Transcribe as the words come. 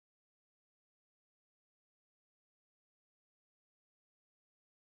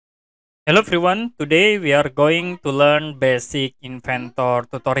Hello everyone, today we are going to learn basic Inventor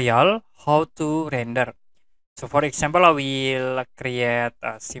tutorial how to render. So for example, I will create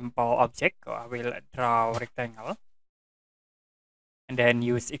a simple object. I will draw a rectangle and then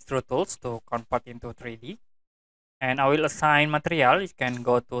use extrude tools to convert into 3D. And I will assign material. You can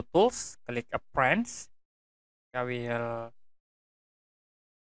go to tools, click appearance. I will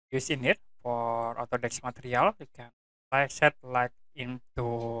use in it for Autodesk material. You can set like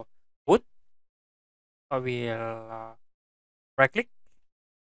into wood. I will right click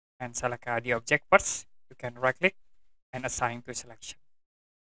and select the object first. You can right click and assign to selection.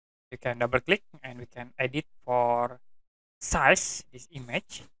 You can double click and we can edit for size this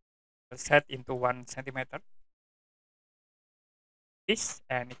image. We'll set into 1 centimeter. This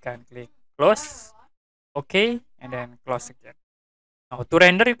and you can click close. Okay, and then close again. Now to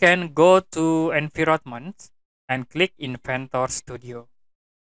render, you can go to environment and click Inventor Studio.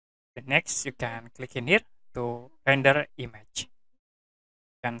 The next you can click in here to render image.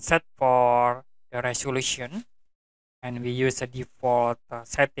 You can set for the resolution and we use a default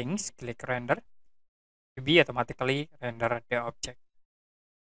settings. Click render to be automatically render the object.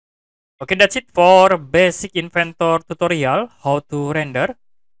 Okay, that's it for basic Inventor tutorial how to render.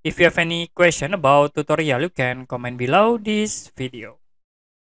 If you have any question about tutorial, you can comment below this video.